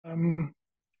and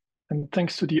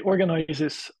thanks to the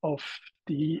organizers of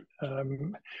the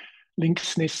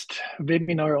LinksNIST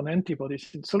webinar on antibodies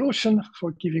in solution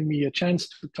for giving me a chance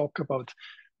to talk about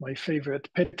my favorite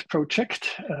pet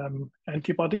project,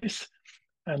 antibodies,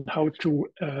 and how to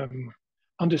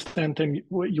understand them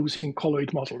using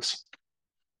colloid models.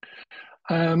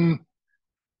 We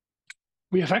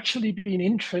have actually been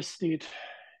interested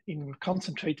in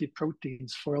concentrated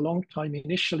proteins for a long time,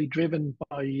 initially driven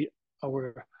by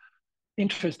our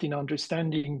interest in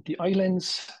understanding the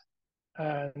islands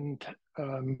and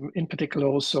in particular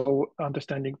also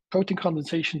understanding protein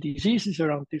condensation diseases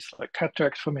around this, like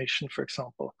cataract formation, for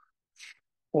example,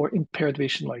 or impaired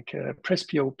vision like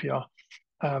presbyopia,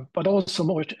 but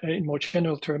also in more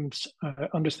general terms,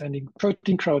 understanding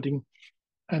protein crowding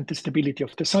and the stability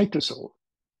of the cytosol.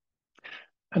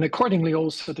 And accordingly,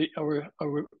 also our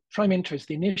prime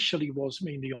interest initially was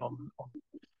mainly on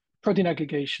protein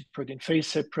aggregation, protein phase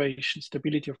separation,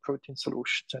 stability of protein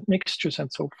solutions and mixtures and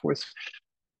so forth.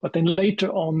 But then later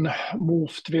on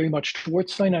moved very much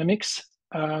towards dynamics,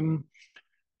 in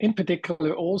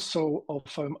particular also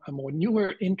of a more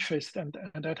newer interest, and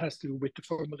that has to do with the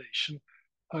formulation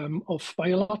of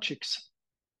biologics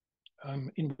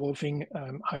involving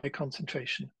high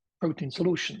concentration protein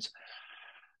solutions.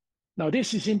 Now,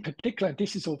 this is in particular, and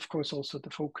this is of course also the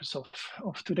focus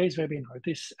of today's webinar.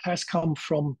 This has come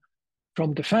from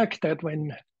the fact that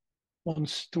when one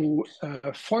wants to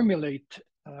formulate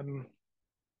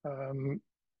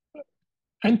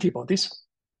antibodies,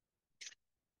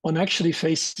 one actually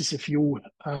faces a few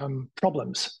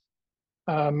problems.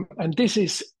 And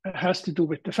this has to do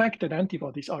with the fact that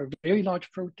antibodies are very large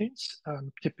proteins,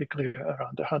 typically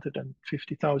around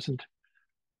 150,000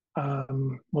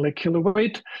 molecular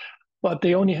weight, but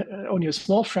they only a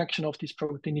small fraction of this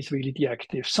protein is really the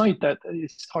active site that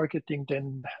is targeting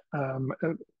then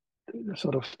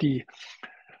sort of the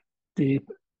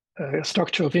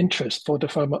structure of interest for the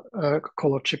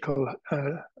pharmacological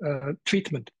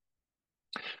treatment.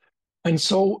 And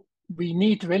so we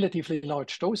need relatively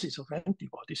large doses of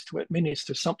antibodies to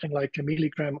administer something like 1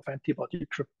 milligram of antibody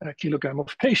per kilogram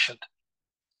of patient.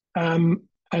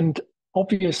 And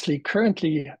obviously,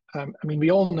 currently, I mean, we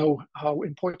all know how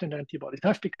important antibodies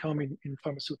have become in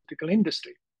pharmaceutical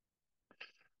industry,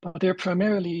 but they're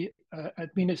primarily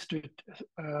administered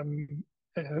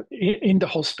in the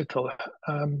hospital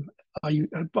by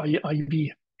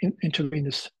IV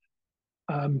intravenous.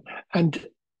 And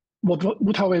what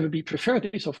would, however, be preferred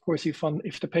is, of course,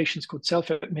 if the patients could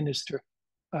self-administer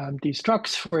these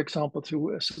drugs, for example,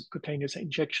 through a subcutaneous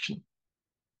injection.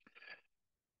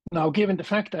 Now, given the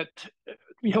fact that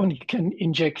we only can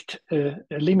inject a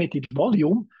limited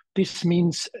volume, this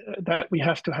means that we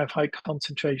have to have high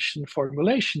concentration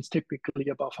formulations, typically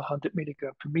above 100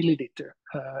 milligram per milliliter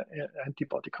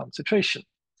antibody concentration.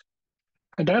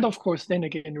 And that, of course, then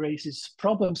again raises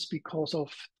problems because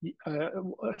of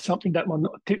something that one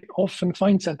often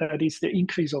finds, and that is the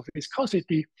increase of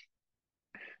viscosity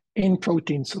in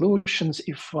protein solutions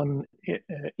if one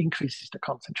increases the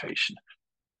concentration.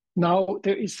 Now,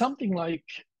 there is something like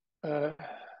a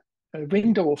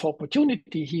window of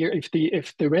opportunity here if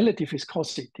the relative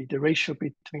viscosity, the ratio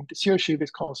between the zero shear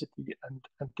viscosity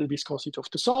and the viscosity of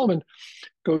the solvent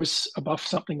goes above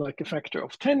something like a factor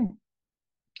of 10,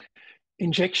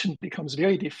 injection becomes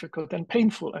very difficult and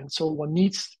painful. And so one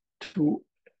needs to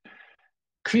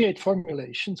create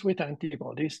formulations with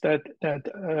antibodies that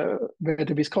where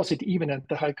the viscosity, even at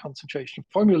the high concentration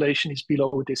formulation, is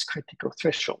below this critical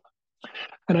threshold.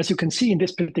 And as you can see in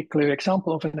this particular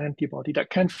example of an antibody, that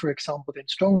can, for example, then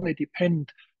strongly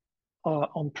depend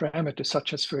on parameters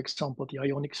such as, for example, the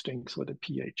ionic strength or the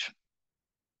pH.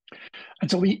 And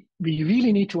so we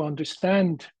really need to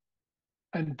understand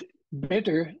and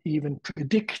better even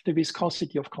predict the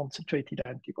viscosity of concentrated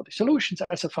antibody solutions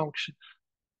as a function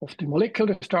of the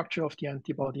molecular structure of the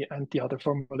antibody and the other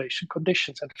formulation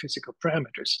conditions and physical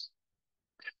parameters.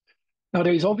 Now,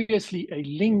 there is obviously a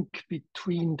link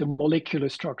between the molecular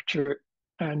structure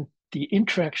and the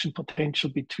interaction potential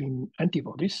between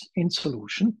antibodies in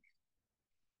solution.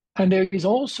 And there is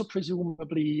also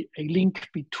presumably a link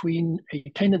between a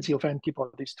tendency of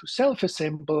antibodies to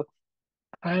self-assemble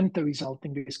and the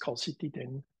resulting viscosity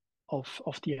then of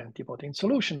the antibody in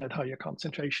solution at higher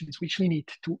concentrations, which we need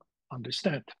to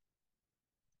understand.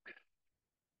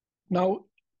 Now,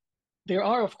 there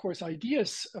are, of course,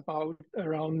 ideas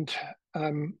around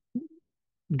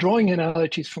drawing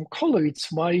analogies from colloids,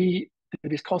 why the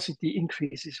viscosity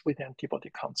increases with antibody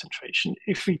concentration.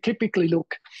 If we typically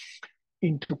look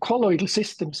into colloidal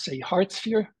systems, say hard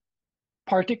sphere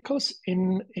particles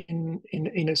in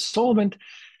a solvent,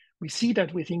 we see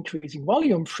that with increasing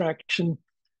volume fraction,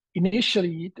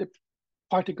 initially the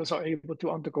particles are able to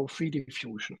undergo free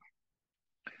diffusion.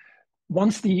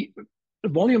 Once the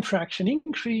volume fraction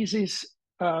increases,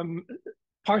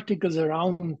 particles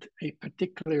around a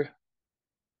particular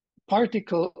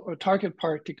particle or target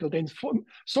particle then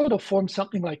form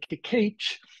something like a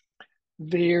cage,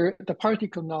 where the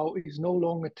particle now is no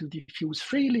longer to diffuse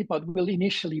freely, but will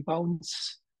initially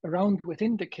bounce around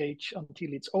within the cage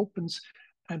until it opens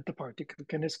and the particle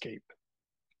can escape.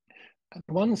 And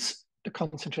once the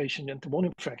concentration and the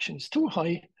volume fraction is too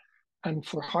high, and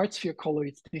for hard sphere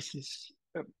colloids, this is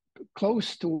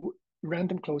close to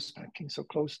random close packing, so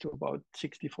close to about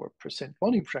 64%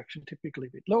 volume fraction, typically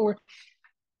a bit lower,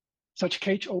 such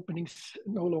cage openings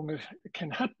no longer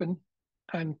can happen,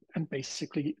 and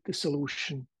basically the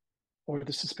solution or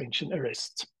the suspension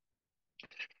arrests.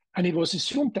 And it was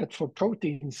assumed that for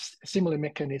proteins, similar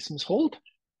mechanisms hold.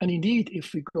 And indeed,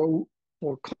 if we go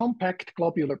for compact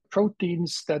globular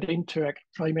proteins that interact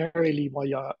primarily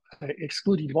via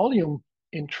excluded volume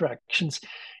interactions,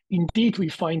 indeed, we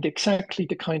find exactly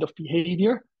the kind of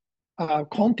behavior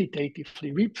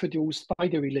quantitatively reproduced by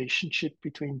the relationship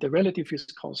between the relative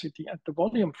viscosity and the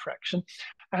volume fraction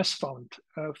as found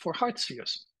for hard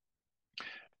spheres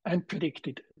and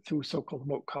predicted through so-called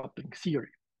mode coupling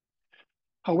theory.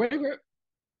 However,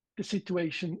 the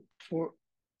situation for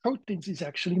proteins is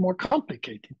actually more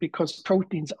complicated, because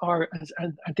proteins are,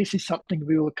 and this is something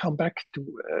we will come back to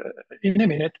in a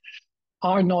minute,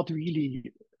 are not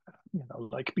really,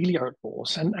 like billiard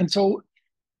balls. And so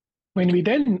when we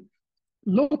then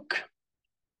look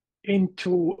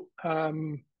into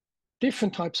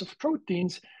different types of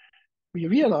proteins, we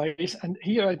realize, and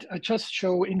here I just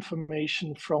show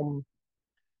information from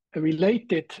a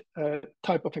related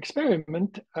type of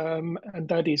experiment, and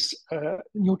that is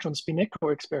neutron spin echo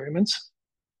experiments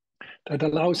that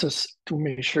allows us to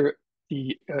measure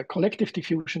the collective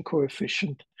diffusion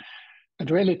coefficient at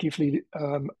relatively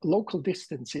local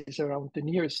distances around the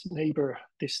nearest neighbor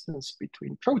distance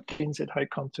between proteins at high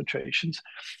concentrations.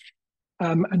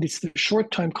 And it's the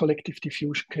short time collective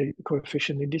diffusion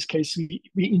coefficient. In this case, we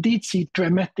indeed see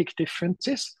dramatic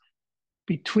differences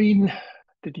between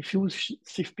the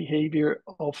diffusive behavior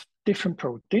of different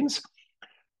proteins.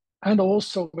 And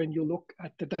also when you look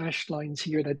at the dashed lines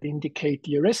here that indicate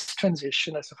the arrest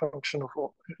transition as a function of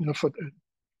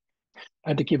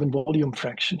at a given volume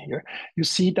fraction here, you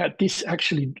see that this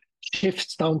actually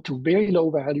shifts down to very low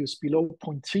values below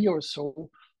 0.3 or so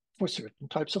for certain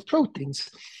types of proteins.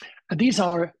 And these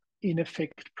are in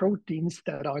effect proteins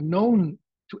that are known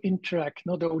to interact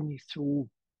not only through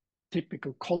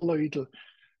typical colloidal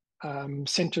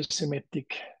centrosymmetric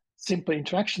simple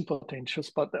interaction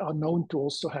potentials, but are known to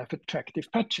also have attractive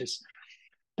patches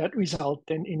that result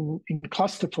then in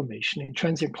cluster formation, in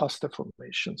transient cluster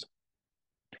formations.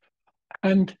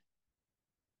 And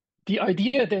the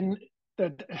idea then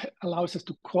that allows us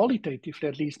to qualitatively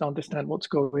at least understand what's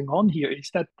going on here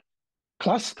is that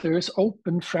clusters,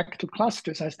 open fractal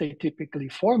clusters, as they typically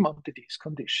form under these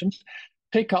conditions,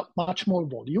 take up much more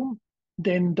volume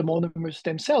than the monomers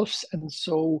themselves. And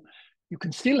so you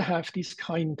can still have these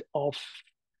kind of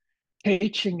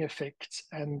caging effects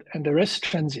and arrest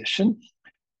transition,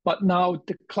 but now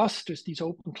the clusters, these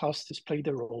open clusters, play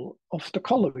the role of the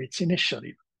colloids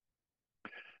initially.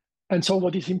 And so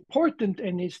what is important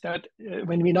then is that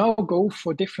when we now go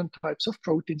for different types of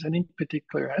proteins, and in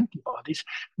particular antibodies,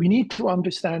 we need to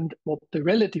understand what the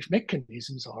relative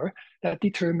mechanisms are that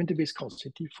determine the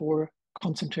viscosity for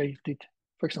concentrated,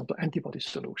 for example, antibody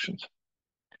solutions.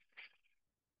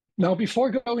 Now, before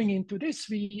going into this,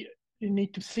 we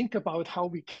need to think about how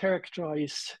we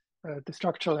characterize the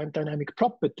structural and dynamic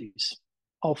properties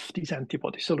of these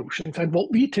antibody solutions. And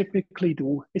what we typically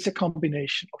do is a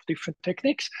combination of different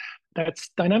techniques. That's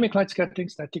dynamic light scattering,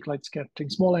 static light scattering,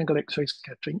 small angle X-ray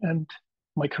scattering, and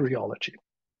microrheology.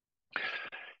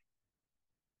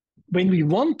 When we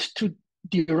want to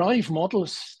derive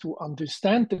models to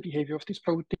understand the behavior of these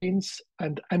proteins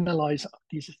and analyze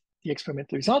the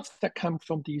experimental results that come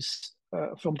from these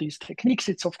techniques,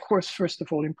 it's of course, first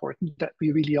of all, important that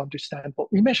we really understand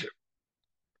what we measure.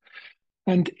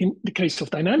 And in the case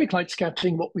of dynamic light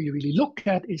scattering, what we really look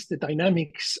at is the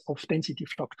dynamics of density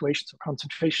fluctuations or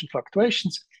concentration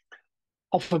fluctuations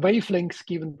of a wavelength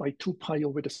given by 2 pi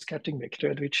over the scattering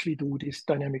vector at which we do this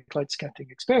dynamic light scattering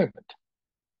experiment.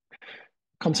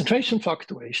 Concentration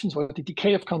fluctuations, or the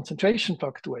decay of concentration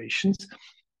fluctuations,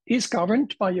 is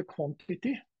governed by a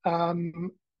quantity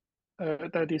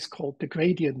that is called the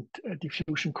gradient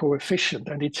diffusion coefficient.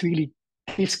 And it's really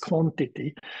this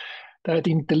quantity that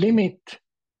in the limit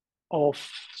of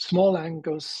small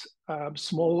angles,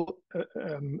 small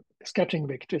scattering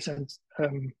vectors,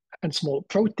 and small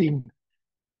protein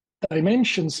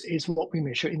dimensions is what we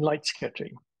measure in light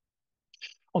scattering.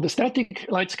 On the static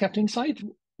light scattering side,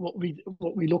 what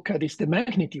we look at is the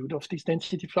magnitude of these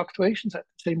density fluctuations at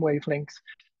the same wavelength,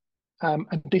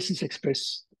 and this is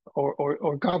expressed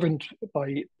or governed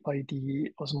by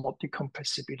the osmotic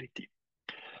compressibility.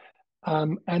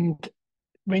 And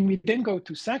when we then go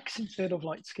to SACs instead of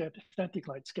static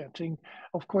light scattering,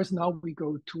 of course, now we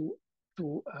go to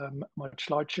much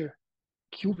larger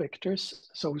Q vectors,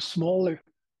 so smaller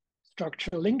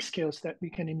structural length scales that we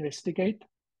can investigate.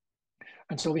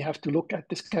 And so we have to look at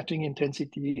the scattering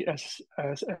intensity as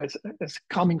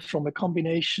coming from a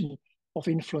combination of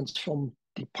influence from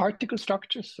the particle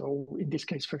structure. So in this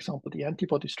case, for example, the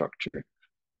antibody structure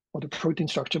or the protein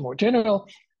structure more general,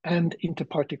 and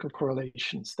interparticle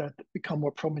correlations that become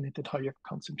more prominent at higher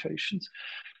concentrations.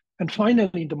 And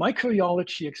finally, the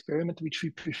microrheology experiment, which we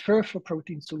prefer for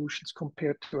protein solutions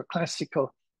compared to a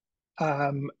classical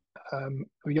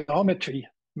rheometry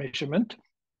measurement,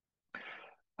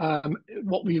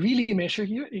 what we really measure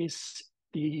here is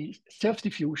the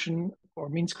self-diffusion or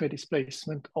mean square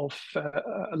displacement of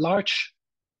large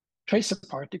tracer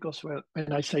particles. Well,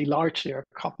 when I say large, they are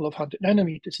a couple of 100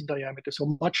 nanometers in diameter,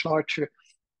 so much larger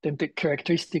than the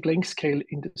characteristic length scale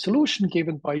in the solution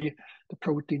given by the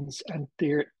proteins and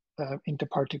their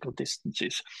interparticle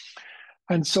distances.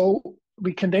 And so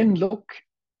we can then look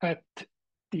at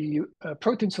the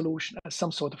protein solution as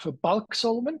some sort of a bulk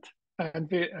solvent, and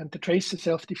the tracer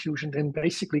self-diffusion then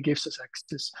basically gives us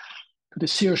access to the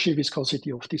zero shear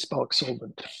viscosity of this bulk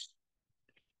solvent.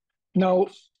 Now,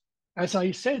 as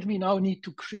I said, we now need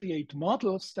to create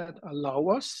models that allow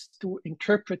us to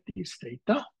interpret this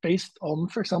data based on,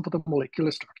 for example, the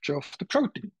molecular structure of the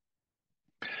protein.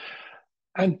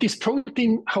 And this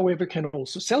protein, however, can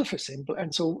also self-assemble.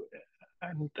 And so,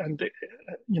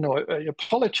 you know, I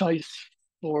apologize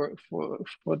for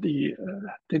the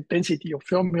density of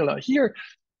formula here,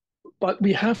 but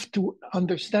we have to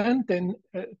understand then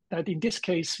that in this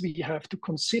case, we have to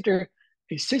consider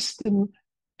a system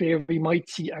where we might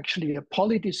see actually a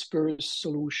polydispersed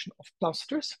solution of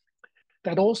clusters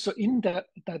that also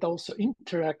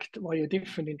interact via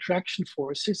different interaction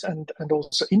forces and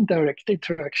also indirect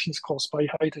interactions caused by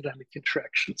hydrodynamic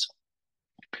interactions.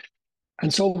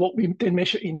 And so what we then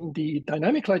measure in the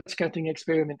dynamic light scattering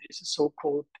experiment is a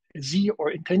so-called Z, or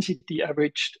intensity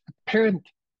averaged apparent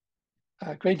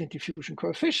gradient diffusion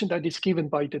coefficient, that is given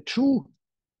by the true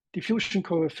diffusion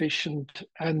coefficient,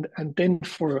 and then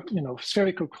for, you know,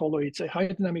 spherical colloids, a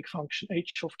hydrodynamic function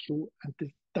H of Q and the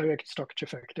direct structure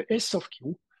factor S of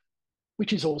Q,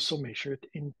 which is also measured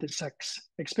in the SACs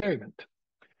experiment.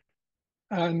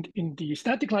 And in the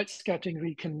static light scattering,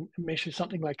 we can measure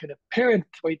something like an apparent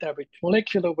weight average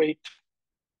molecular weight.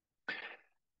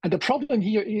 And the problem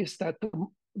here is that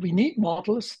we need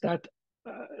models that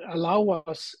allow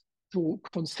us to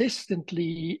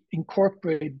consistently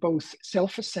incorporate both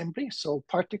self-assembly, so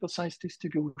particle size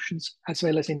distributions, as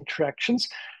well as interactions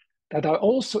that are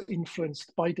also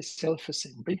influenced by the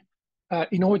self-assembly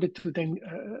in order to then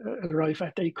arrive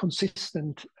at a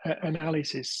consistent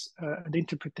analysis and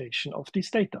interpretation of this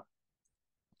data.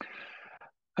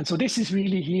 And so this is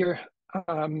really here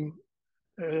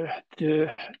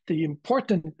the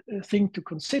important thing to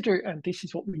consider, and this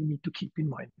is what we need to keep in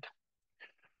mind.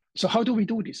 So how do we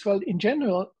do this? Well, in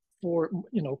general, for,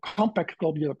 you know, compact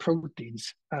globular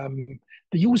proteins, the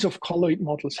use of colloid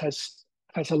models has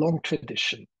a long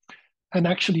tradition, and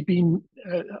actually been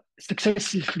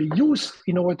successfully used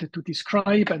in order to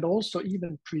describe and also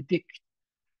even predict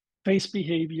phase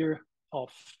behavior of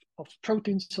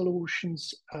protein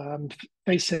solutions,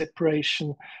 phase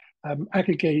separation,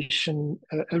 aggregation,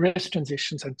 arrest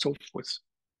transitions, and so forth.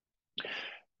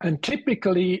 And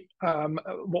typically,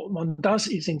 what one does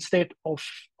is, instead of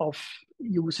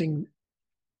using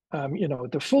you know,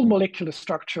 the full molecular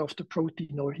structure of the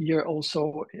protein, or here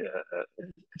also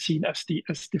seen as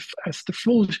the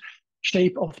full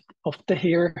shape of the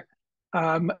hair,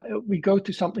 we go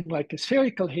to something like a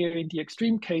spherical hair in the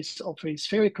extreme case of a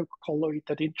spherical colloid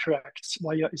that interacts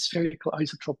via a spherical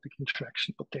isotropic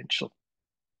interaction potential.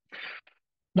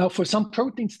 Now, for some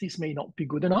proteins, this may not be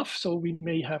good enough, so we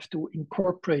may have to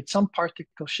incorporate some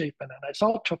particle shape and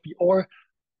anisotropy, or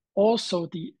also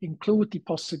include the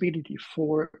possibility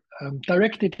for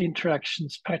directed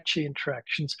interactions, patchy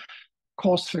interactions,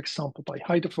 caused, for example, by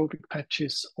hydrophobic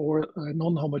patches or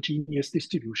non-homogeneous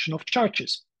distribution of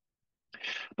charges.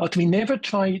 But we never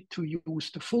try to use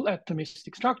the full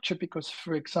atomistic structure because,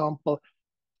 for example,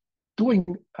 doing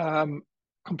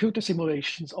computer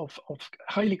simulations of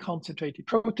highly concentrated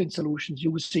protein solutions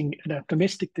using an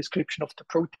atomistic description of the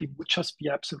protein would just be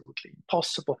absolutely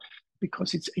impossible,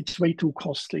 because it's way too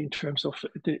costly in terms of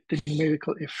the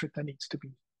numerical effort that needs to be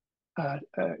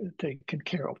taken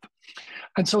care of.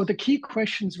 And so the key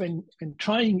questions when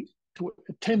trying to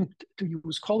attempt to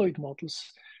use colloid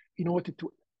models in order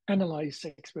to analyze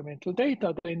experimental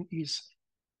data then is,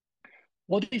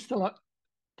 what is the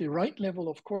right level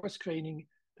of coarse graining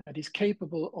that is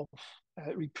capable of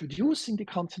reproducing the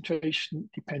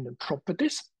concentration-dependent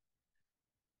properties,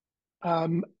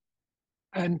 and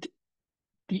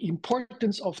the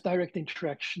importance of direct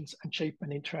interactions and shape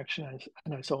and interaction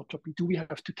anisotropy. Do we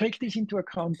have to take this into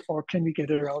account, or can we get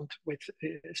around with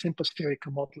simple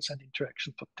spherical models and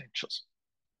interaction potentials?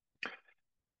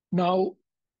 Now,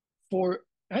 for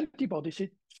antibodies,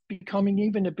 it's becoming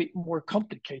even a bit more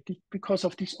complicated because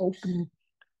of this open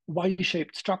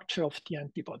Y-shaped structure of the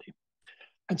antibody.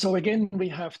 And so again, we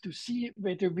have to see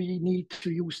whether we need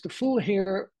to use the full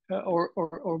hair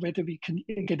or whether we can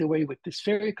get away with the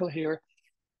spherical hair.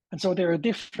 And so there are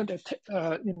different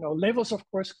levels of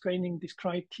coarse graining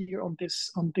described here on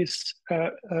this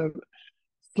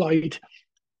slide,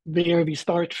 where we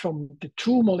start from the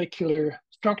true molecular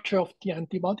structure of the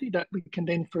antibody that we can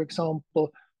then, for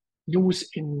example, use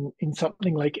in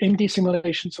something like MD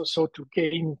simulations or so to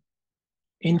gain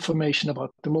information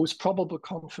about the most probable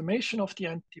conformation of the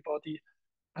antibody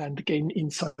and gain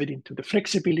insight into the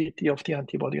flexibility of the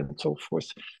antibody and so forth.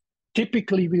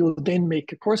 Typically, we will then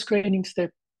make a coarse graining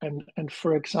step and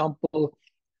for example,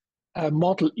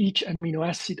 model each amino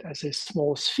acid as a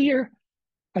small sphere.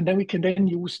 And then we can then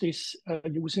use this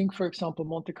using, for example,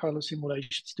 Monte Carlo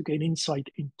simulations to gain insight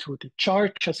into the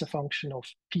charge as a function of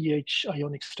pH,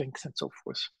 ionic strength, and so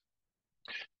forth.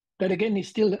 That again is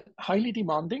still highly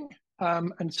demanding.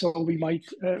 And so we might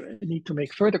need to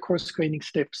make further coarse graining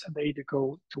steps and either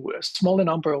go to a smaller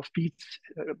number of beads,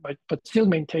 but still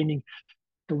maintaining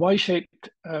the Y-shaped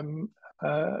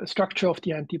structure of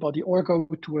the antibody, or go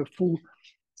to a full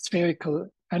spherical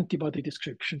antibody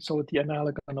description, so the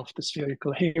analogon of the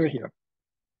spherical hair here.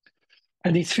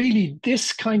 And it's really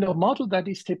this kind of model that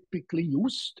is typically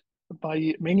used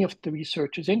by many of the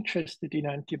researchers interested in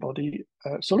antibody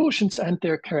solutions and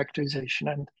their characterization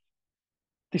and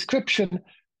description.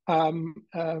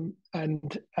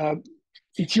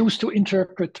 It's used to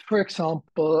interpret, for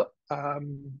example,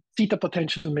 theta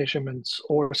potential measurements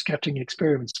or scattering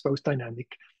experiments, both dynamic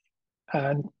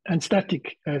and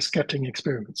static scattering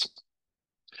experiments.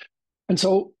 And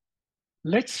so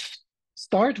let's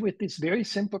start with this very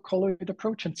simple colloid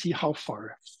approach and see how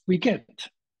far we get.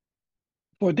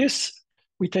 For this,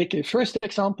 we take a first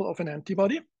example of an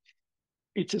antibody.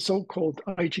 It's a so-called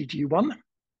IgG1.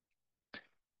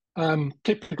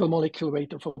 Typical molecular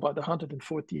weight of about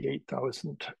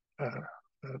 148,000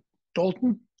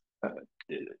 Dalton.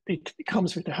 It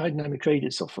comes with a high dynamic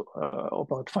radius of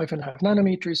about 5.5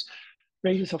 nanometers,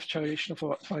 radius of gyration of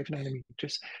about 5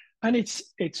 nanometers. And it's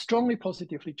strongly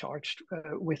positively charged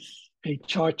with a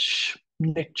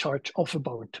net charge of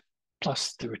about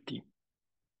plus 30.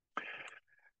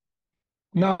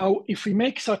 Now, if we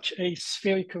make such a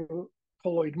spherical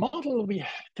colloid model, we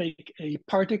take a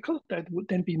particle that would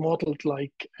then be modeled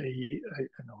like a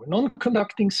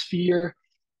non-conducting sphere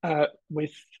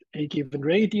with a given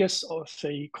radius, or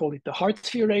say, call it the Hart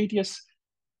sphere radius.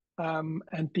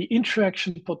 And the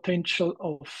interaction potential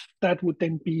of that would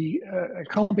then be a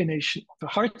combination of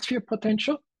a Hart sphere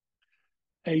potential,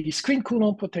 a screen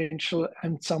Coulomb potential,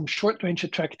 and some short-range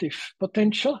attractive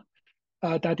potential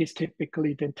that is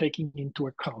typically then taking into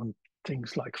account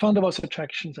things like van der Waals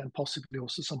attractions and possibly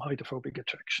also some hydrophobic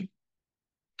attraction.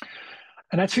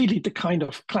 And that's really the kind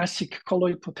of classic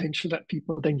colloid potential that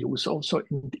people then use also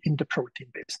in the protein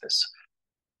business.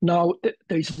 Now,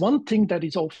 there's one thing that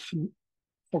is often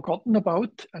forgotten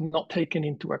about and not taken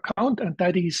into account, and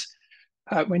that is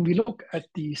when we look at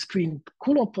the screen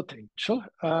Coulomb potential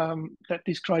that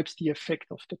describes the effect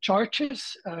of the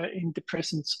charges in the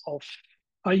presence of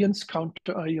ions,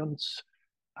 counter ions.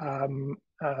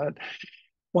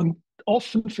 One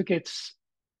often forgets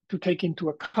to take into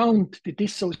account the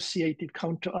dissociated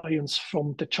counter ions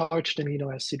from the charged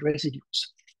amino acid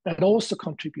residues that also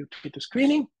contribute to the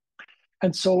screening.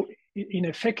 And so in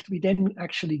effect, we then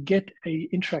actually get a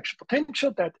interaction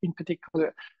potential that in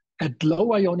particular at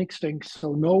low ionic strength,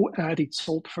 so no added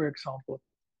salt, for example,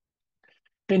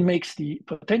 then makes the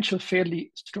potential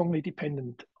fairly strongly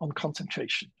dependent on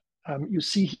concentration. You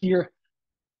see here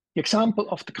the example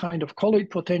of the kind of colloid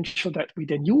potential that we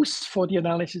then use for the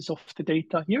analysis of the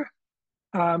data here.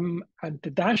 And the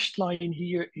dashed line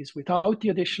here is without the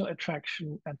additional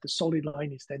attraction, and the solid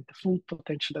line is then the full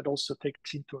potential that also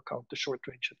takes into account the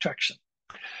short-range attraction.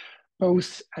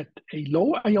 Both at a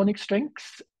low ionic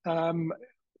strength, coming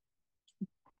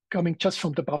just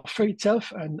from the buffer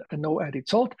itself and no added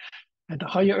salt, and a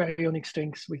higher ionic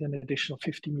strength with an additional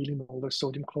 50 millimolar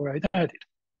sodium chloride added.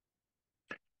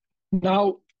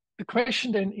 Now, the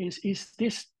question then is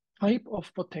this type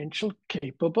of potential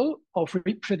capable of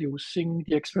reproducing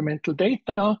the experimental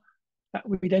data that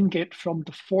we then get from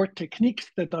the 4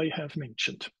 techniques that I have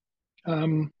mentioned?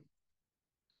 And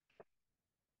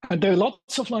there are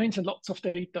lots of lines and lots of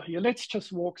data here. Let's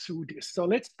just walk through this. So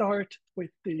let's start with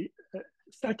the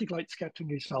static light scattering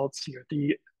results here.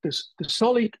 The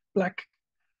solid black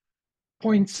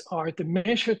points are the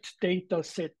measured data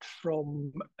set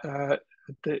from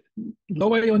the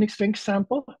low ionic strength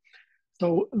sample.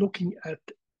 So looking at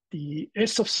the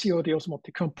S of C, or the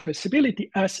osmotic compressibility,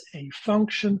 as a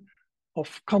function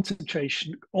of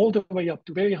concentration, all the way up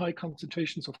to very high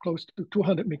concentrations of close to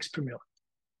 200 mg per mil.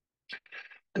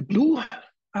 The blue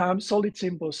solid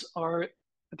symbols are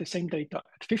the same data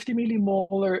at 50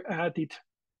 millimolar added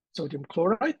sodium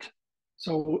chloride.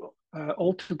 So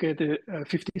altogether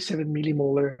 57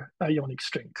 millimolar ionic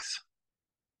strengths.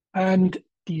 And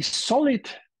the solid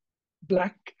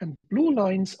black and blue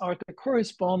lines are the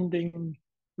corresponding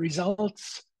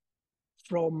results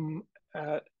from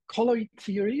colloid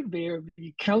theory, where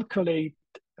we calculate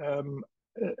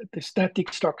the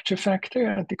static structure factor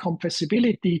and the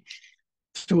compressibility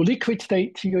to liquid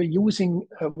state theory using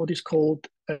what is called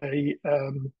a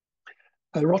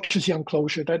Rogers-Young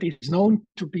closure that is known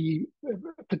to be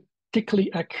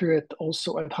particularly accurate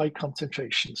also at high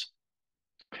concentrations.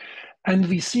 And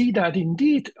we see that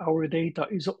indeed our data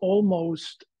is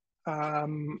almost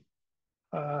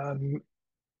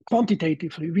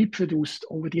quantitatively reproduced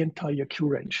over the entire Q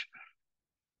range.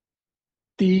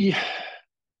 The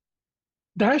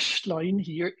dashed line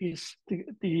here is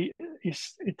the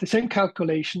same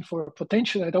calculation for a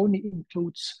potential that only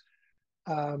includes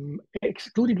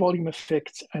excluded volume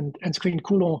effects and screen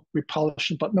Coulomb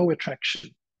repulsion, but no attraction.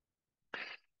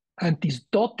 And this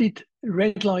dotted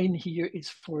red line here is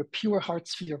for a pure hard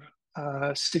sphere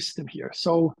system here.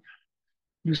 So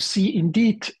you see,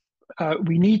 indeed,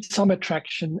 we need some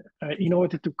attraction in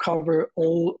order to cover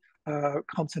all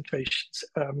concentrations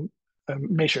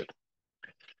measured.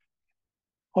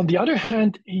 On the other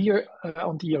hand, here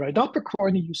on the right upper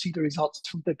corner, you see the results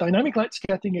from the dynamic light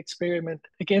scattering experiment.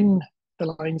 Again,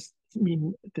 the lines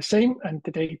mean the same, and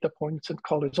the data points and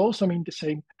colors also mean the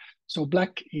same. So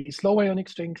black is low ionic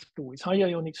strength, blue is high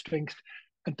ionic strength,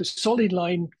 and the solid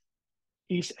line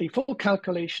is a full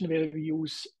calculation where we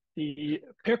use the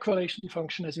pair correlation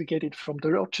function as we get it from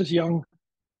the Rogers-Young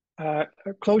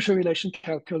closure relation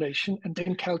calculation, and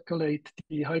then calculate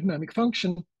the hydrodynamic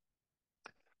function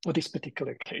for this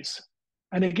particular case.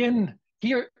 And again,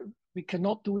 here we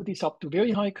cannot do this up to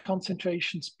very high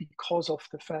concentrations because of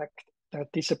the fact that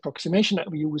this approximation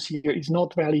that we use here is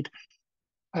not valid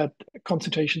at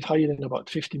concentrations higher than about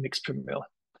 50 mg per mil.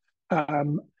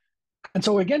 And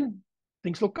so again,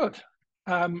 things look good.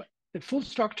 The full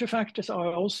structure factors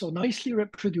are also nicely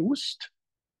reproduced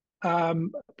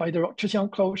by the Rogers-Young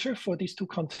closure for these 2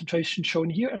 concentrations shown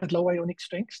here at low ionic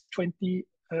strengths, 20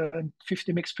 and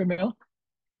 50 mg per mil.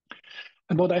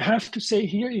 And what I have to say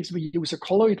here is we use a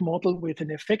colloid model with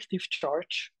an effective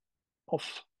charge of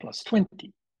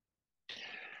 +20.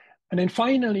 And then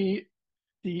finally,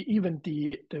 even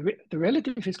the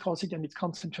relative viscosity and its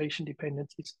concentration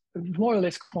dependence is more or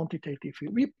less quantitatively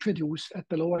reproduced at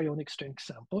the low ionic strength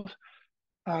sample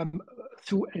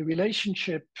through a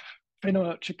relationship,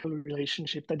 phenological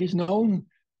relationship that is known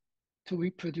to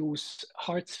reproduce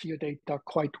hard sphere data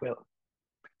quite well.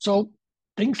 So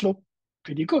things look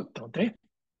pretty good, don't they?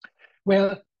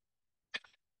 Well,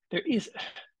 there is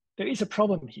a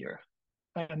problem here.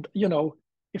 And, you know,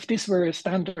 if this were a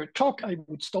standard talk, I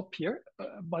would stop here.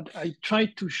 But I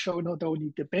tried to show not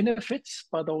only the benefits,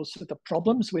 but also the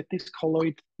problems with this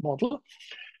colloid model.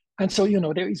 And so, you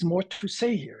know, there is more to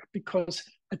say here, because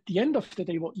at the end of the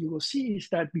day, what you will see is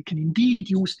that we can indeed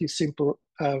use this simple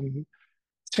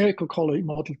spherical colloid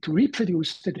model to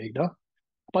reproduce the data,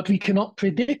 but we cannot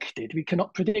predict it. We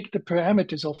cannot predict the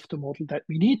parameters of the model that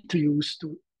we need to use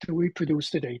to reproduce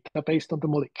the data based on the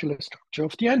molecular structure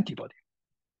of the antibody.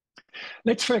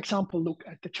 Let's, for example, look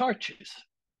at the charges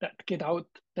that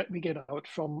we get out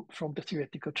from the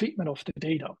theoretical treatment of the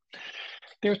data.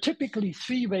 There are typically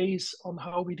 3 ways on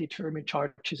how we determine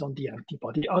charges on the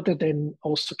antibody, other than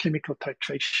also chemical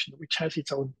titration, which has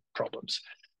its own problems.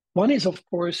 One is, of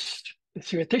course, the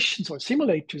theoreticians or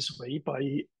simulators way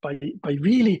by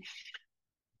really,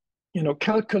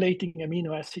 calculating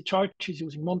amino acid charges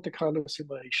using Monte Carlo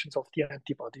simulations of the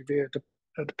antibody, where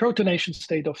the protonation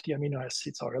state of the amino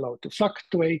acids are allowed to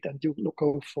fluctuate, and you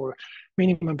go for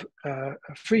minimum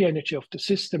free energy of the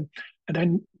system, and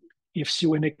then gives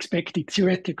you an expected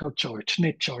theoretical charge,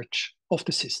 net charge of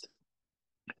the system,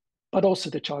 but also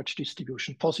the charge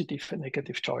distribution, positive and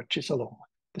negative charges along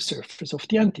the surface of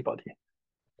the antibody.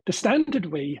 The standard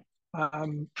way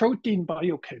protein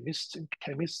biochemists and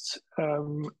chemists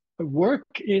work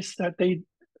is that they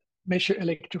measure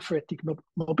electrophoretic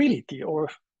mobility, or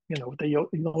they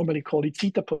normally call it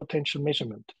zeta potential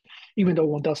measurement, even though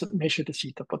one doesn't measure the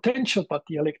zeta potential, but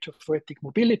the electrophoretic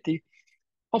mobility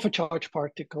of a charged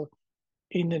particle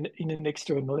in an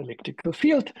external electrical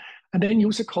field, and then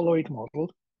use a colloid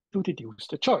model to deduce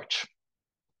the charge.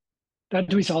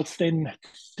 That results then,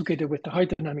 together with the high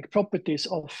dynamic properties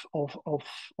of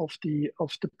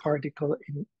the particle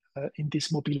in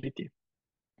this mobility.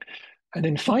 And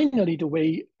then finally, the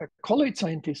way colloid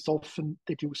scientists often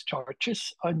deduce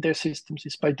charges in their systems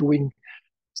is by doing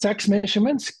Sachs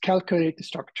measurements, calculate the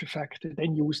structure factor,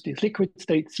 then use these liquid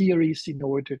state theories in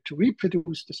order to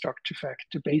reproduce the structure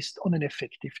factor based on an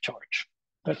effective charge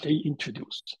that they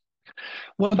introduced.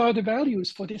 What are the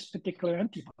values for this particular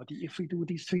antibody if we do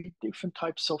these three different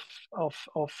types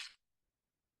of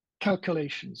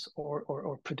calculations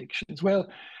or predictions? Well,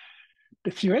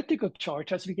 the theoretical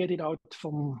charge, as we get it out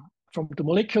from the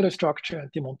molecular structure and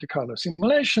the Monte Carlo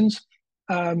simulations,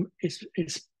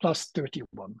 is plus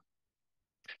 31.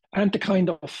 And the kind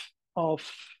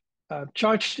of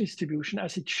charge distribution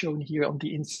as it's shown here on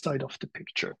the inside of the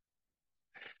picture.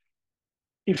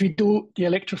 If we do the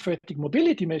electrophoretic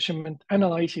mobility measurement,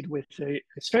 analyze it with a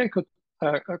spherical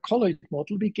colloid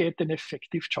model, we get an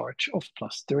effective charge of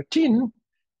plus 13.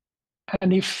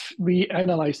 And if we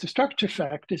analyze the structure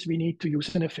factors, we need to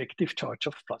use an effective charge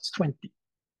of plus 20.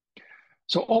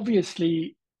 So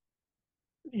obviously,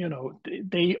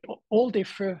 they all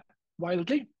differ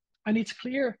wildly, and it's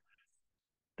clear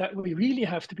that we really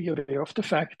have to be aware of the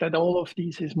fact that all of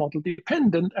these is model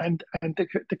dependent, and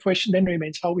the question then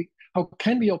remains how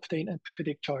can we obtain and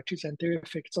predict charges and their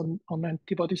effects on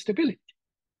antibody stability.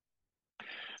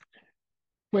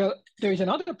 Well, there is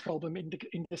another problem in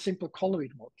the simple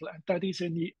colloid model, and that is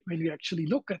when we actually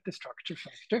look at the structure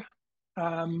factor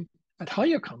at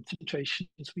higher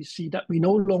concentrations, we see that we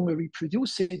no longer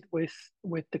reproduce it with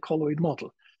the colloid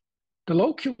model. The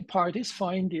low Q part is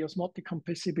fine, the osmotic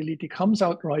compressibility comes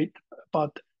out right,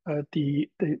 but the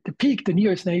peak, the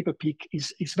nearest neighbor peak,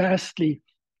 is vastly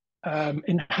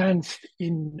enhanced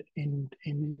in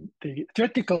the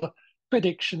theoretical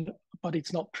prediction, but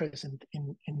it's not present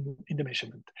in the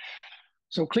measurement.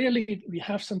 So clearly we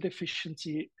have some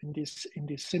deficiency in this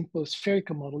simple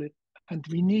spherical model, and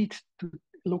we need to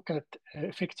look at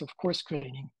effects of coarse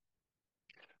graining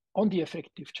on the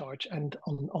effective charge and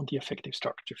on the effective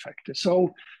structure factor.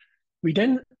 So we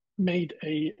then made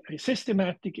a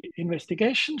systematic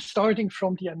investigation starting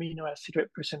from the amino acid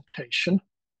representation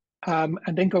and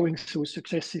then going through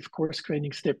successive coarse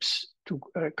graining steps to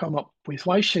come up with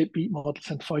Y-shaped bead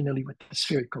models and finally with the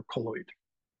spherical colloid.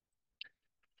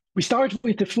 We start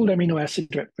with the full amino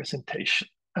acid representation,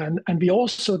 and we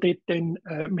also did then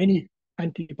many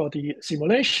antibody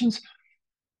simulations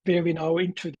where we now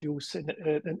introduce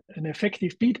an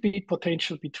effective bead-bead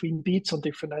potential between beads on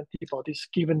different antibodies,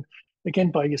 given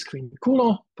again by a screen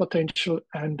Coulomb potential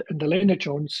and the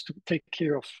Lennard-Jones to take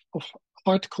care of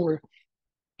hardcore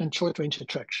and short-range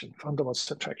attraction, van der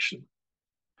Waals attraction.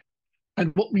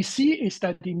 And what we see is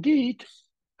that indeed,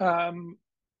 at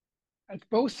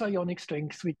both ionic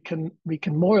strengths, we can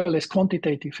more or less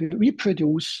quantitatively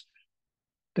reproduce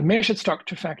the measured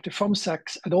structure factor from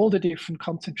Sachs at all the different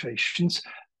concentrations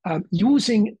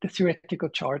using the theoretical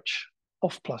charge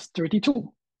of plus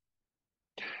 32.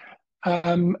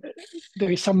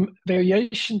 There is some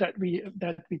variation that we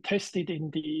tested in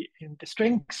the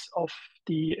strengths of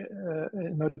the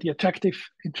attractive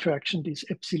interaction, this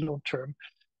epsilon term,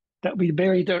 that we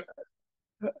varied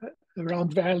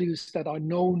around values that are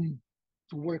known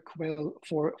to work well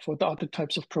for the other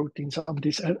types of proteins on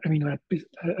this amino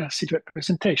acid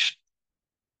representation.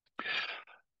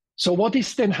 So what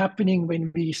is then happening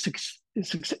when we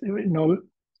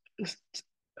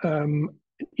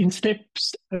in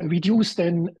steps reduce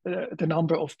then the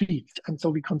number of beads? And so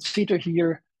we consider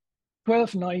here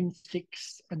 12, 9,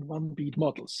 6, and 1 bead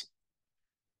models.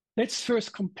 Let's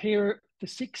first compare the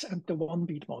 6 and the 1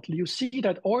 bead model. You see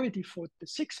that already for the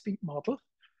 6 bead model,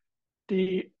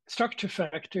 the structure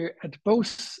factor at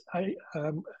both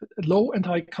low and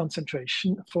high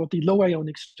concentration for the low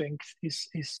ionic strength is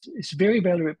very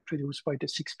well reproduced by the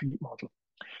 6-beat model.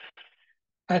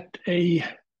 At a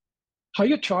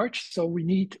higher charge, so we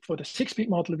need, for the 6-beat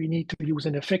model, we need to use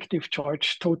an effective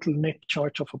charge, total net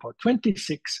charge of about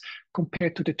 26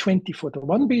 compared to the 20 for the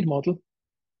 1-beat model.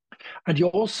 And you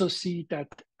also see that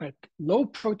at low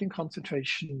protein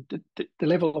concentration, the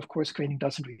level of coarse graining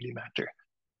doesn't really matter.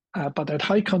 But at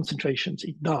high concentrations,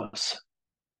 it does.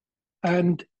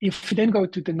 And if we then go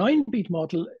to the 9-beat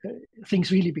model,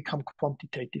 things really become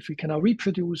quantitative. We can now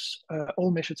reproduce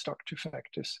all measured structure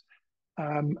factors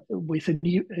with a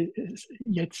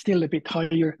yet still a bit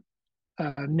higher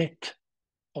net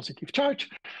positive charge.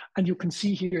 And you can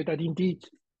see here that indeed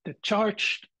the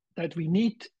charge that we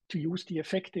need to use the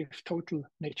effective total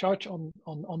net charge on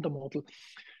the model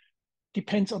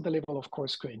depends on the level of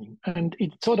coarse graining. And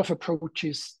it sort of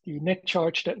approaches the net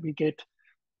charge that we get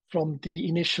from the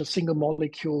initial single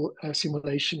molecule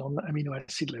simulation on the amino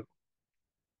acid level.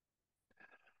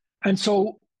 And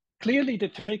so clearly the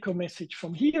take-home message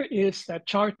from here is that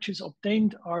charges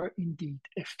obtained are indeed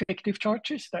effective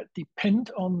charges that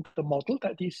depend on the model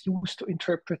that is used to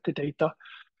interpret the data.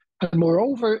 And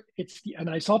moreover, it's the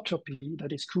anisotropy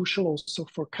that is crucial also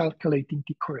for calculating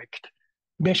the correct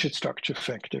measured structure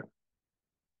factor.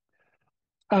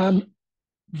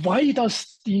 Why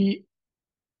does the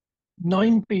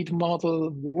 9-beat model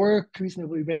work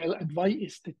reasonably well, and why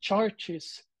is the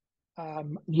charges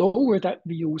lower that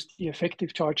we use, the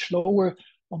effective charge lower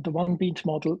on the 1-beat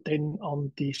model than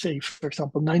on the, say, for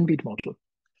example, 9-beat model?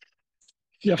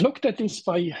 We have looked at this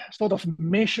by sort of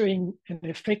measuring an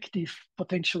effective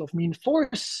potential of mean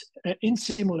force in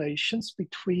simulations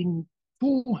between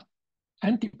two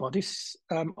antibodies.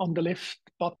 On the left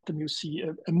bottom, you see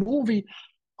a movie,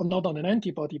 not on an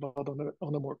antibody, but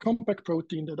on a more compact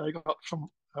protein that I got from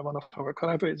one of our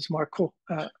collaborators, Marco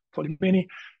Polimeni.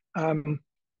 And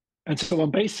so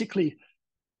one basically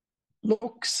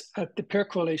looks at the pair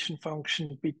correlation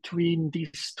function between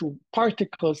these two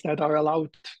particles that are allowed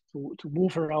to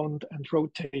move around and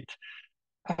rotate.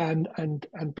 And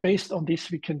based on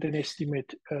this, we can then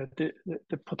estimate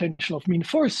the potential of mean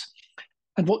force.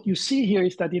 And what you see here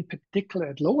is that in particular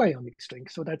at low ionic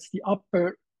strength, so that's the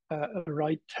upper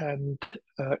right-hand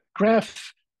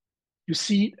graph, you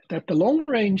see that the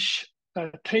long-range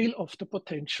tail of the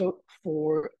potential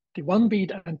for the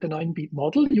 1-beat and the 9-beat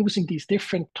model using these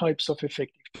different types of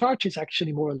effective charges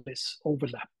actually more or less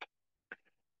overlap.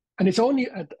 And it's only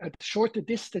at shorter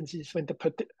distances when the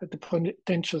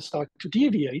potentials start to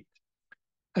deviate.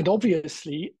 And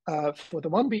obviously, for the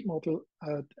 1-beat model,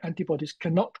 antibodies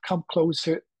cannot come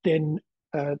closer than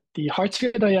the heart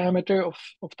sphere diameter of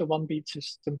the 1-beat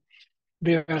system,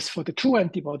 whereas for the true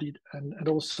antibody and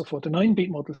also for the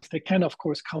 9-beat models, they can, of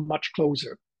course, come much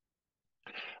closer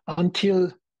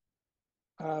until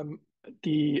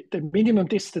the minimum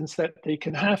distance that they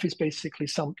can have is basically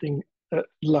something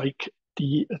like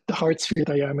the heart sphere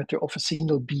diameter of a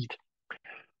single bead.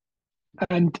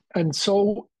 And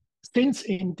so since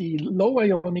in the low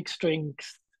ionic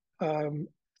strength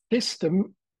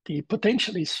system, the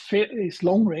potential is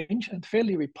long range and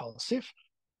fairly repulsive,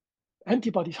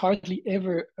 antibodies hardly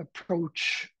ever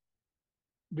approach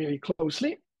very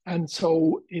closely. And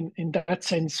so in that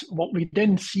sense, what we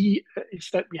then see is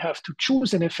that we have to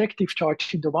choose an effective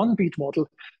charge in the 1-beat model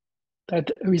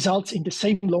that results in the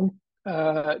same long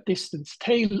distance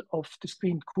tail of the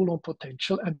screened Coulomb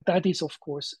potential. And that is, of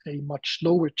course, a much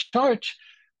lower charge,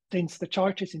 since the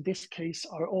charges in this case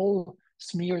are all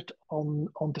smeared on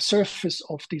the surface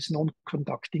of this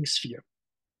non-conducting sphere.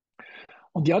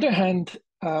 On the other hand,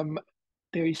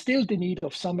 there is still the need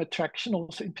of some attraction,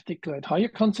 also in particular at higher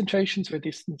concentrations where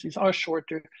distances are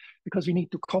shorter, because we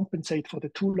need to compensate for the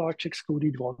too large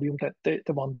excluded volume that the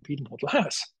 1-beat model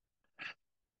has.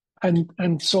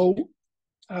 And so,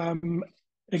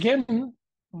 again,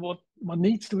 what one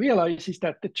needs to realize is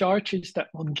that the charges that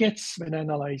one gets when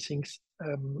analyzing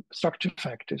structure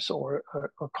factors or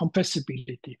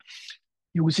compressibility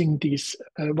using these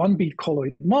 1-beat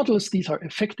colloid models, these are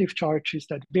effective charges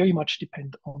that very much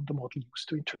depend on the model used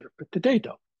to interpret the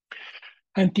data.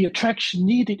 And the attraction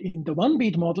needed in the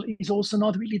 1-beat model is also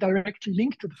not really directly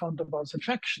linked to the van der Waals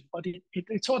attraction, but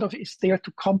it sort of is there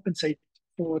to compensate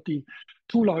for the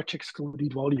too large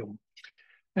excluded volume.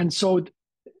 And so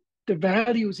the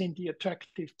values in the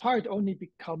attractive part only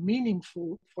become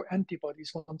meaningful for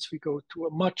antibodies once we go to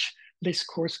a much less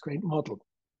coarse-grained model.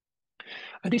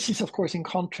 And this is, of course, in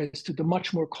contrast to the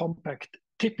much more compact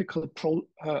typical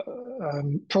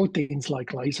proteins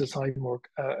like lysozyme or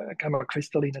gamma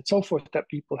crystalline and so forth that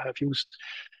people have used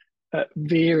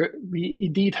where we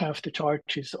indeed have the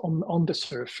charges on the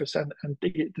surface and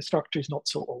the structure is not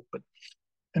so open.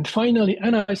 And finally,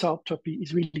 anisotropy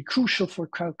is really crucial for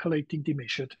calculating the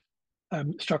measured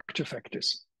structure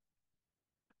factors.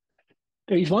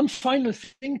 There is one final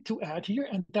thing to add here,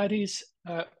 and that is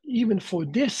even for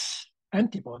this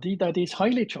antibody that is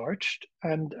highly charged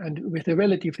and with a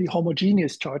relatively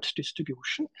homogeneous charge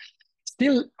distribution,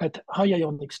 still at high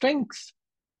ionic strengths,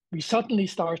 we suddenly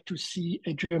start to see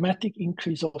a dramatic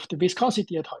increase of the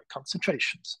viscosity at high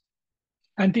concentrations.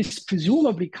 And this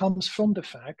presumably comes from the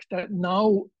fact that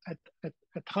now at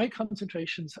high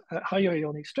concentrations, at high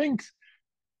ionic strength,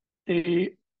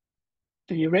 the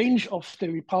range of the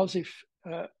repulsive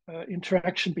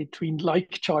interaction between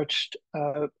like-charged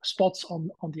spots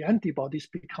on the antibodies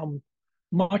become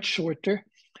much shorter.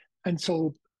 And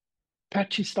so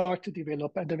patches start to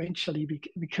develop, and eventually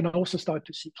we can also start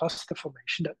to see cluster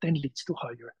formation that then leads to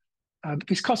higher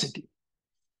viscosity.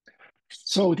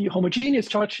 So the homogeneous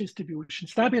charge distribution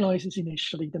stabilizes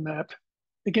initially the mAb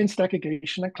against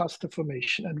aggregation and cluster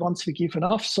formation. And once we give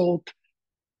enough salt,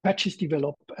 patches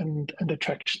develop and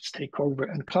attractions take over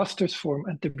and clusters form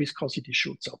and the viscosity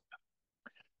shoots up.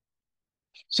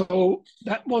 So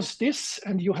that was this,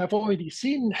 and you have already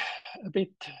seen a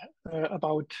bit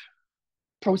about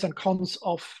pros and cons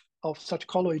of such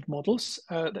colloid models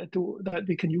that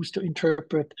we can use to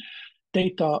interpret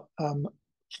data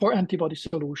for antibody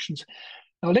solutions.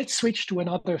 Now let's switch to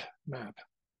another mAb.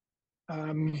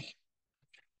 And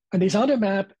this other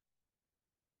mAb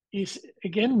is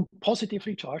again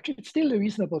positively charged. It's still a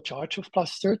reasonable charge of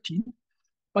 +13,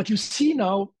 but you see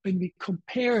now when we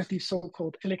compare the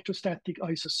so-called electrostatic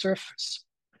isosurface,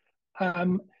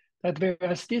 that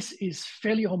whereas this is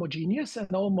fairly homogeneous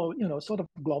and almost, sort of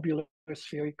globular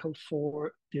spherical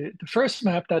for the first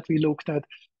map that we looked at,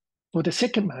 for the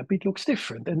second map, it looks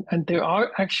different. And there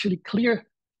are actually clear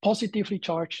positively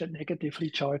charged and negatively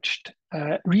charged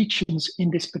regions in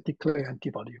this particular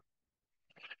antibody.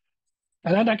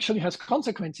 And that actually has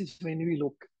consequences when we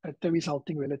look at the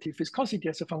resulting relative viscosity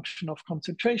as a function of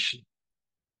concentration.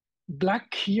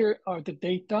 Black here are the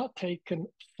data taken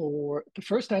for the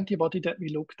first antibody that we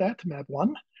looked at,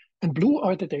 mAb1, and blue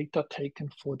are the data taken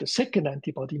for the second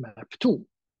antibody, mAb2.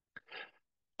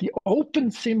 The open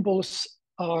symbols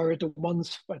are the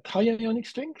ones at high ionic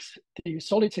strengths. The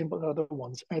solid symbols are the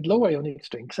ones at low ionic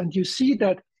strengths. And you see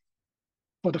that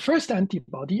for the first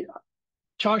antibody,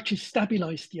 charges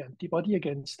stabilize the antibody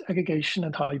against aggregation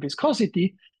and high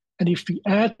viscosity. And if we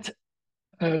add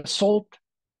salt,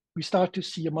 we start to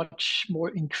see a much more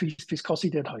increased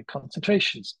viscosity at high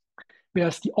concentrations.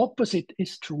 Whereas the opposite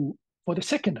is true for the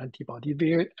second antibody,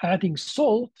 where adding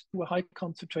salt to a high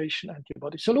concentration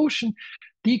antibody solution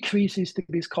decreases the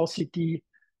viscosity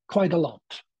quite a lot.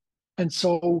 And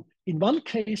so in one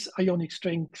case, ionic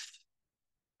strength,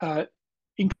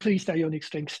 increased ionic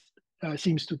strength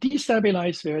seems to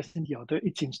destabilize, whereas in the other,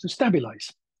 it seems to stabilize.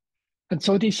 And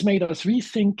so this made us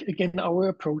rethink, again, our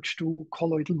approach to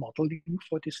colloidal modeling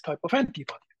for this type of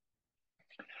antibody.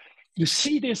 You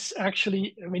see this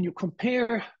actually when you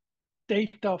compare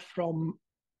data from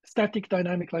static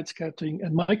dynamic light scattering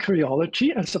and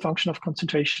microrheology as a function of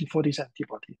concentration for this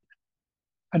antibody.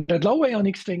 And at low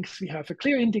ionic strengths, we have a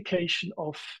clear indication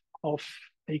of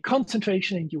a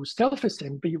concentration-induced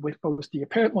self-assembly with both the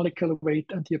apparent molecular weight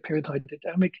and the apparent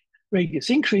hydrodynamic radius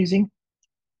increasing.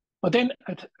 But then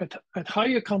at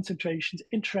higher concentrations,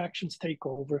 interactions take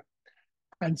over.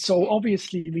 And so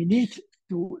obviously we need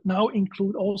to now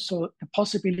include also the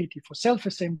possibility for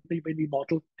self-assembly when we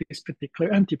model this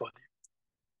particular antibody.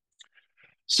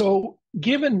 So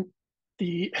given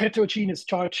the heterogeneous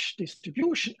charge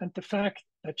distribution and the fact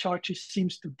that charges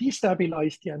seems to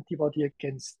destabilize the antibody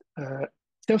against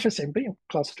self-assembly and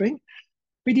clustering,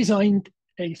 we designed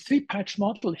a 3-patch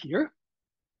model here,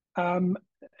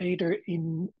 either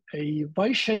in a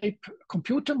Y-shape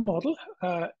computer model.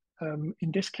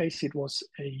 In this case, it was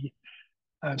a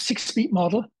 6-speed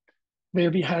model, where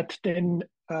we had then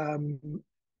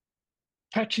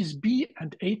patches B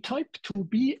and A type,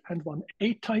 2B and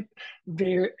 1A type,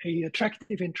 where a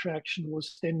attractive interaction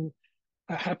was then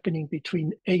happening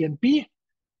between A and B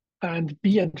and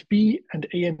B and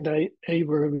A and A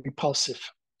were repulsive.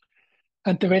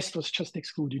 And the rest was just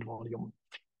excluded volume.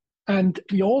 And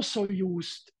we also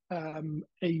used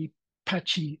a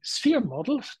patchy sphere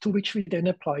model, to which we then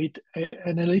applied an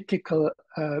analytical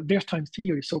Wertheim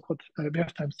theory, so-called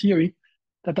Wertheim theory,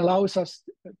 that allows us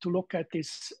to look at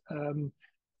this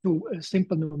through a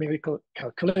simple numerical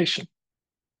calculation.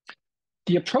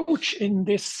 The approach in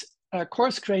this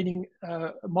coarse graining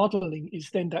modeling is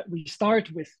then that we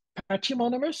start with patchy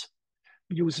monomers.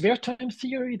 use Wertheim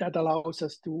theory that allows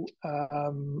us to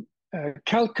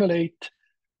calculate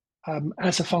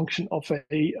as a function of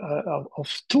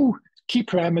two key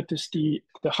parameters,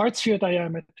 the hard sphere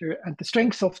diameter and the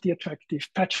strength of the attractive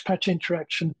patch-patch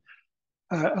interaction,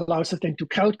 allows us then to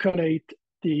calculate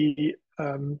the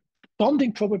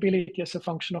bonding probability as a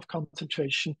function of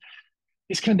concentration.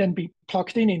 This can then be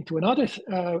plugged into another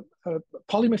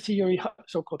polymer theory,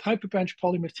 so-called hyperbranch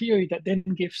polymer theory, that then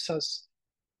gives us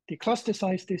the cluster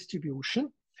size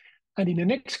distribution. And in the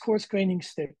next coarse graining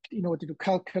step, in order to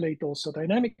calculate also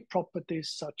dynamic properties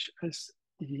such as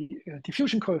the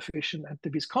diffusion coefficient and the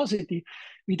viscosity,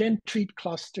 we then treat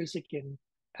clusters again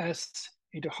as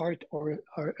either hard or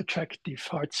attractive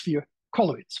hard sphere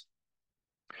colloids.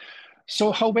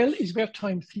 So how well is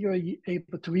Wertheim theory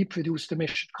able to reproduce the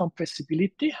measured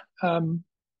compressibility?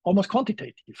 Almost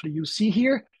quantitatively. You see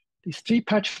here this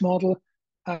three-patch model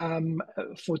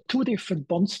for two different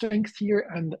bond strengths here,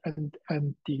 and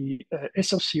the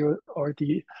S of 0, or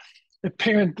the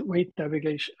apparent weight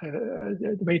average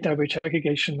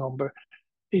aggregation number,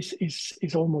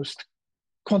 is almost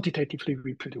quantitatively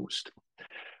reproduced.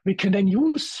 We can then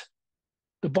use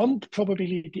the bond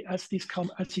probability as it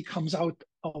comes out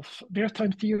of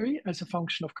Wertheim theory as a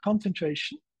function of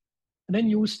concentration, and then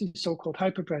use the so-called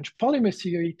hyperbranch polymer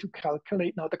theory to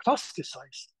calculate now the cluster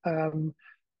size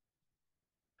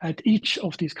at each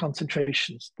of these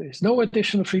concentrations. There's no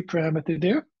additional free parameter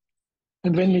there.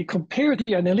 And when we compare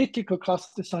the analytical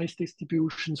cluster size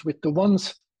distributions with the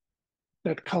ones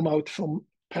that come out from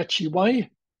patchy Y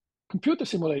computer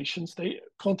simulations, they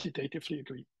quantitatively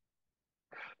agree.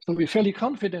 So we're fairly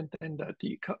confident then that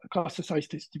the cluster size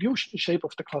distribution, the shape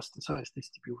of the cluster size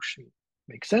distribution,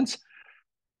 makes sense.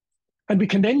 And we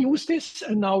can then use this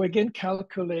and now again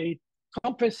calculate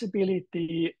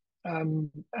compressibility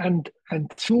and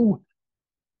through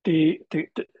the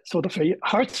sort of a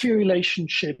hard sphere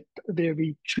relationship where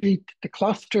we treat the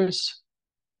clusters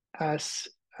as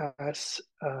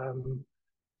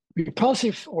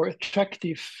repulsive or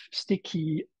attractive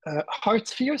sticky hard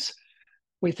spheres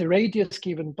with a radius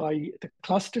given by the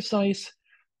cluster size.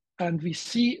 And we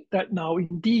see that now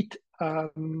indeed,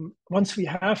 once we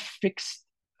have fixed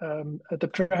the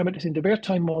parameters in the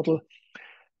Wertheim model,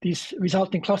 these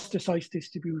resulting cluster size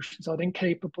distributions are then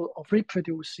capable of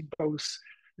reproducing both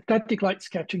static light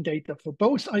scattering data for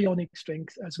both ionic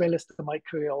strength as well as the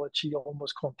microrheology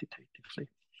almost quantitatively.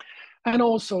 And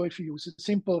also, if you use a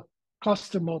simple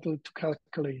cluster model to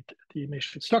calculate the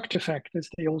measured structure factors,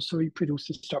 they also reproduce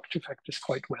the structure factors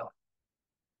quite well.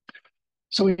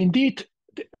 So indeed,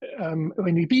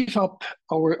 when we beef up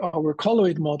our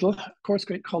colloid model, coarse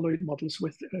grained colloid models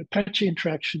with patchy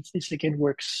interactions, this again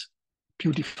works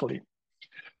beautifully.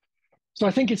 So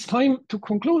I think it's time to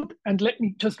conclude, and let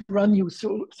me just run you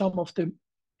through some of the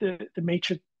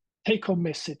major take-home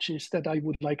messages that I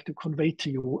would like to convey to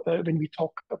you when we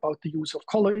talk about the use of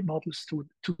colloid models to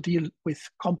deal with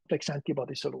complex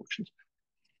antibody solutions.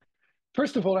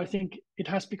 First of all, I think it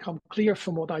has become clear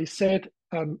from what I said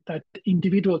that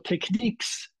individual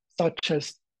techniques such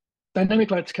as dynamic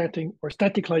light scattering or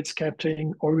static light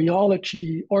scattering or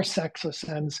rheology or Saxo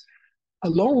sense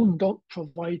alone don't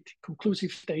provide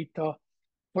conclusive data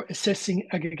for assessing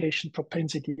aggregation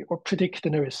propensity or predict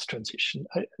an arrest transition.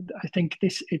 I think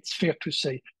it's fair to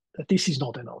say that this is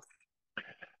not enough.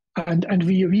 And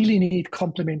we really need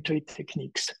complementary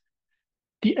techniques.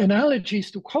 The analogies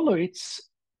to colloids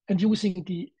and using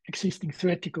the existing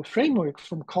theoretical framework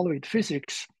from colloid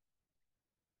physics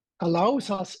allows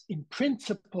us in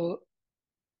principle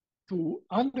to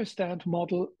understand,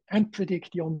 model, and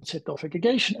predict the onset of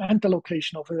aggregation and the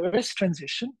location of a arrest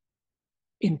transition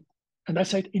and I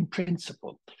said in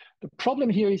principle. The problem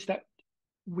here is that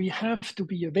we have to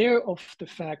be aware of the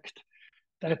fact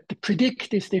that the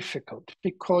predict is difficult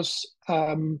because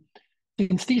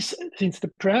since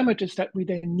the parameters that we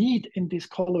then need in this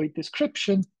colloid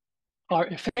description are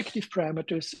effective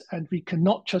parameters, and we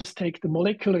cannot just take the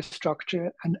molecular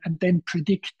structure and then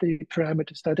predict the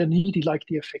parameters that are needed, like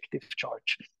the effective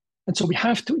charge. And so we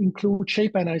have to include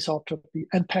shape anisotropy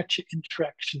and patchy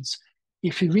interactions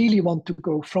if we really want to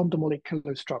go from the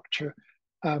molecular structure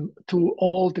to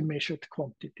all the measured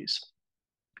quantities.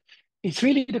 It's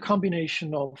really the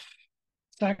combination of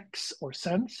SACS or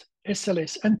SENS,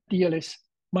 SLS and DLS,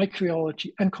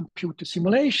 microrheology and computer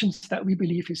simulations that we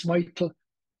believe is vital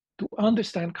to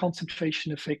understand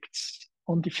concentration effects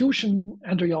on diffusion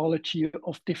and rheology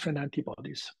of different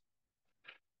antibodies.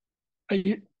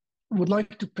 I would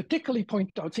like to particularly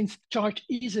point out, since charge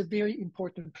is a very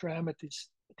important parameter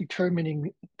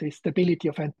determining the stability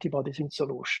of antibodies in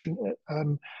solution,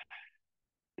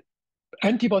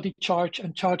 antibody charge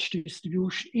and charge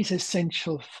distribution is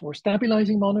essential for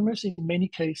stabilizing monomers in many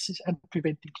cases and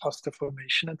preventing cluster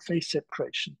formation and phase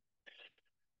separation.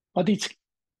 But it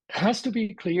has to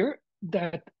be clear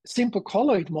that simple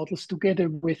colloid models, together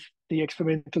with the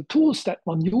experimental tools that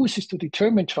one uses to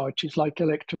determine charges like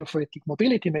electrophoretic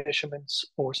mobility measurements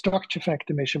or structure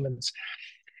factor measurements,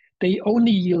 they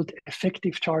only yield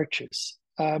effective charges.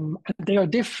 And they are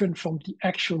different from the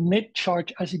actual net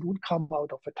charge as it would come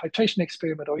out of a titration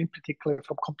experiment, or in particular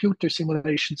from computer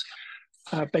simulations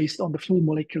based on the full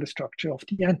molecular structure of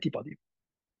the antibody.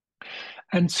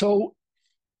 And so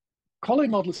colloid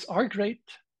models are great,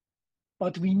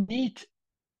 but we need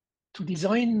to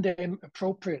design them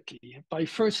appropriately by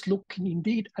first looking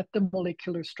indeed at the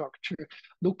molecular structure,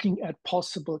 looking at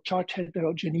possible charge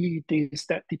heterogeneities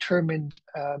that determine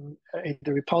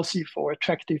either repulsive or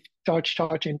attractive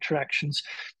charge-charge interactions.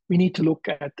 We need to look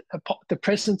at the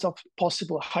presence of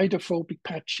possible hydrophobic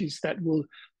patches that will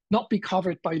not be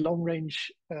covered by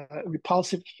long-range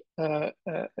repulsive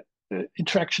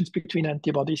interactions between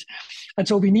antibodies. And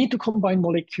so we need to combine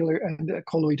molecular and a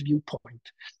colloid viewpoint.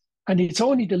 And it's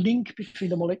only the link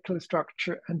between the molecular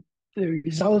structure and the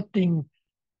resulting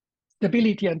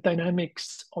stability and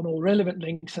dynamics on all relevant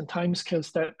lengths and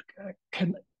timescales that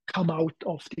can come out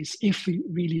of this if we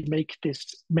really make this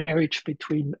marriage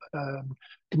between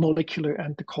the molecular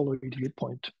and the colloid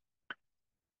viewpoint.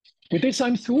 With this,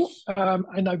 I'm through,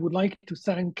 and I would like to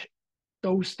thank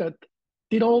those that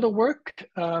did all the work.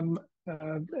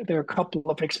 There are a couple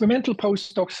of experimental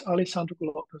postdocs, Alessandro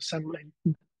Gulotto, Sam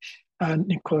Lenton, and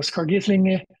Nicolas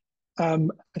Cargislinge,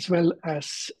 as well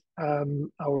as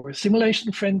our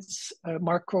simulation friends,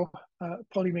 Marco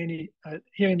Polimeni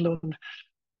here in Lund,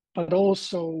 but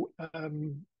also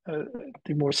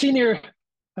the more senior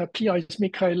PIs,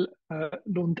 Michael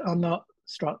Lund, Anna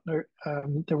Stratner.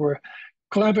 There were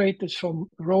collaborators from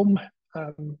Rome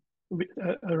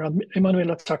around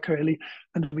Emanuela Zaccarelli,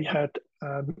 and we had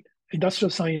industrial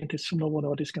scientists from Novo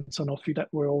Nordisk and Sanofi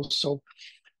that were also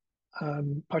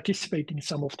participating in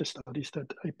some of the studies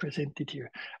that I presented here.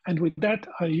 And with that,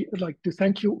 I would like to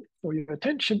thank you for your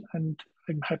attention, and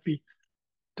I'm happy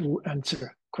to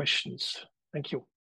answer questions. Thank you.